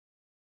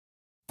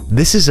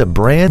This is a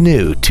brand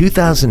new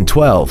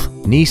 2012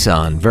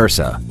 Nissan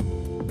Versa.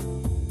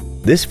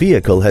 This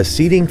vehicle has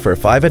seating for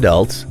 5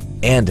 adults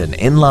and an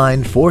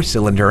inline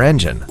 4-cylinder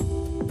engine.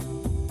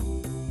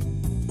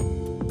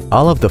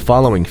 All of the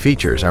following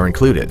features are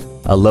included: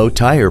 a low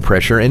tire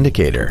pressure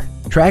indicator,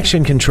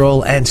 traction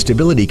control and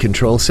stability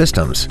control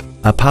systems,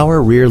 a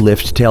power rear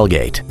lift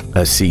tailgate,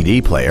 a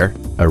CD player,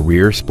 a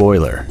rear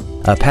spoiler,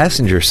 a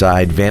passenger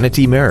side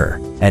vanity mirror,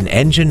 an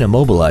engine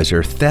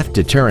immobilizer theft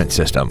deterrent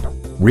system,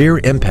 rear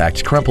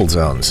impact crumple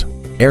zones,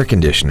 air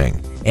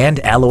conditioning, and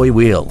alloy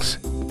wheels.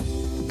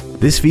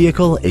 This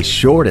vehicle is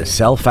sure to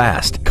sell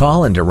fast.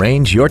 Call and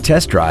arrange your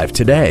test drive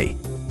today.